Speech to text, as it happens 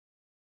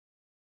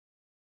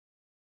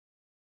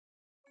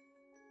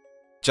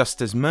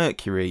Just as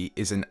Mercury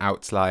is an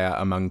outlier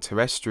among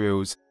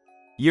terrestrials,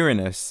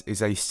 Uranus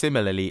is a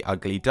similarly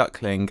ugly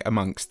duckling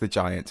amongst the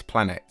giant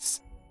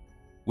planets,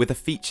 with a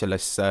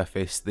featureless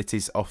surface that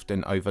is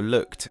often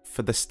overlooked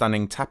for the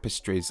stunning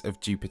tapestries of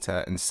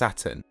Jupiter and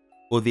Saturn,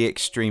 or the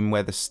extreme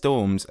weather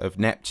storms of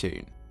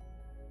Neptune.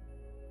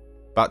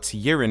 But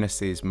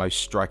Uranus's most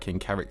striking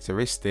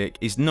characteristic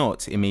is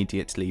not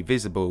immediately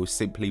visible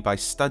simply by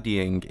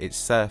studying its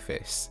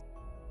surface.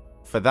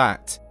 For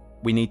that,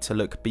 we need to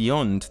look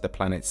beyond the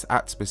planet's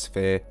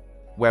atmosphere,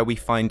 where we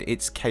find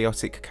its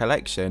chaotic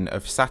collection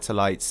of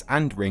satellites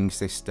and ring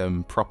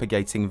system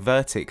propagating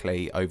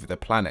vertically over the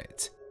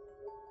planet.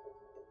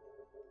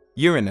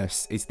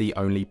 Uranus is the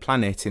only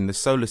planet in the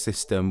solar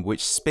system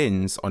which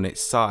spins on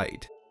its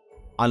side.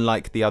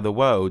 Unlike the other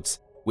worlds,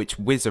 which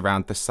whiz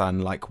around the sun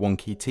like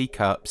wonky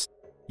teacups,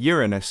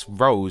 Uranus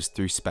rolls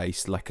through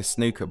space like a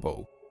snooker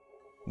ball,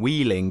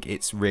 wheeling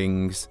its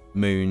rings,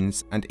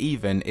 moons, and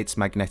even its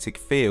magnetic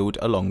field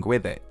along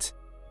with it.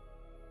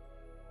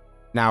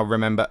 Now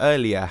remember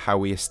earlier how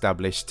we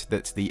established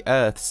that the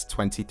Earth's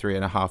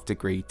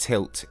 23.5-degree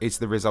tilt is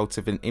the result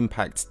of an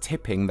impact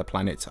tipping the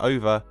planet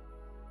over?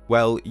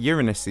 Well,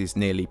 Uranus's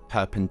nearly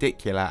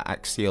perpendicular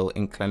axial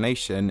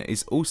inclination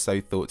is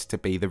also thought to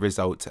be the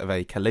result of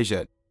a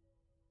collision.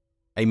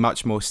 A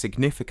much more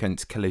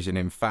significant collision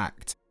in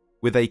fact,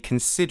 with a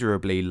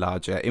considerably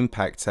larger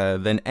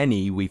impactor than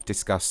any we've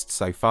discussed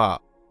so far.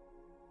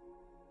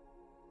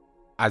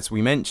 As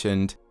we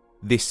mentioned,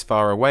 this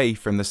far away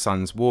from the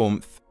sun's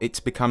warmth,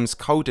 it becomes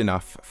cold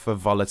enough for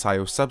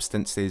volatile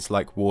substances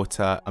like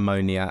water,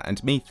 ammonia,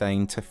 and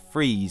methane to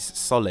freeze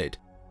solid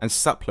and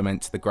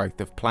supplement the growth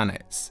of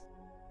planets.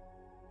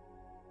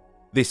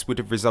 This would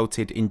have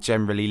resulted in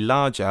generally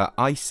larger,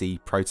 icy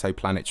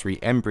protoplanetary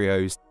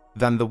embryos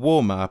than the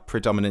warmer,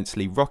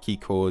 predominantly rocky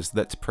cores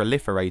that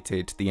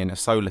proliferated the inner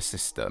solar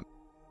system.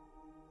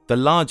 The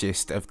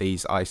largest of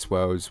these ice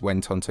worlds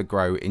went on to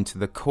grow into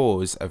the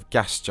cores of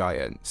gas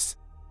giants,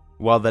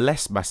 while the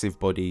less massive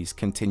bodies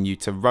continued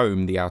to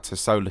roam the outer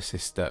solar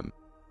system,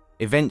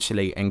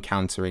 eventually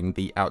encountering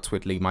the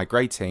outwardly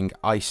migrating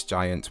ice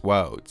giant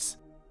worlds.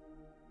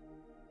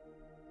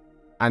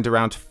 And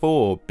around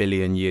 4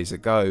 billion years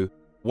ago,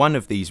 one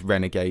of these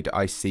renegade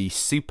icy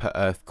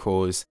super-Earth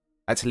cores,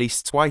 at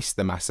least twice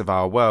the mass of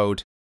our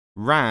world,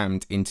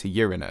 rammed into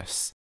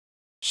Uranus,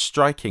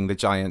 striking the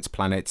giant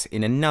planet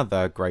in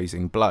another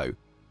grazing blow,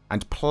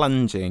 and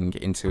plunging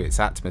into its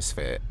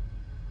atmosphere.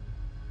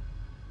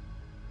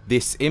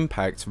 This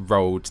impact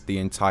rolled the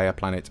entire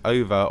planet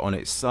over on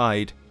its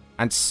side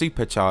and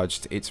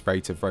supercharged its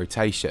rate of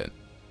rotation,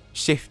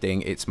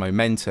 shifting its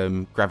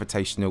momentum,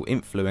 gravitational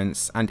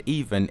influence, and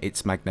even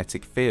its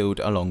magnetic field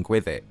along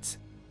with it.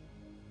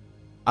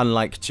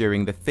 Unlike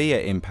during the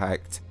Theia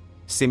impact,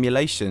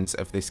 simulations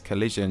of this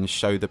collision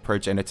show the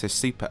progenitor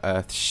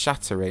super-Earth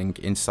shattering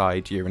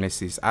inside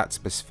Uranus's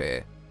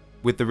atmosphere,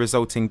 with the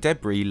resulting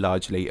debris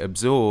largely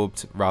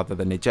absorbed rather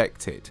than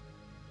ejected.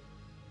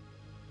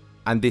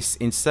 And this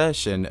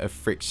insertion of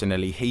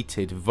frictionally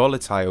heated,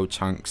 volatile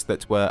chunks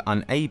that were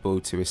unable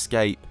to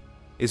escape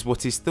is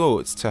what is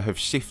thought to have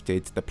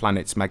shifted the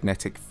planet's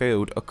magnetic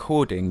field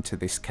according to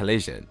this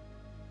collision.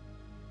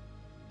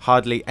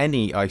 Hardly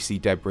any icy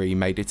debris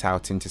made it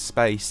out into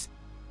space,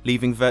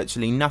 leaving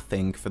virtually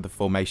nothing for the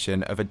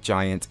formation of a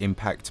giant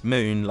impact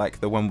moon like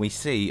the one we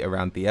see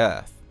around the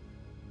Earth.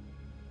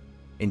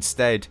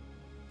 Instead,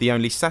 the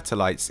only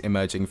satellites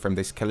emerging from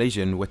this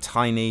collision were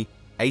tiny,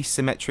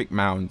 asymmetric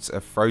mounds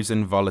of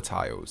frozen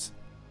volatiles,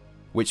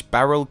 which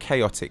barrel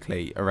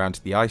chaotically around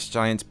the ice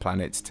giant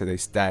planet to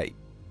this day,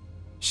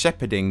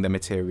 shepherding the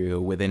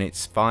material within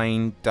its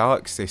fine,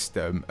 dark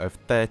system of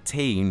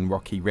 13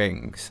 rocky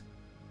rings.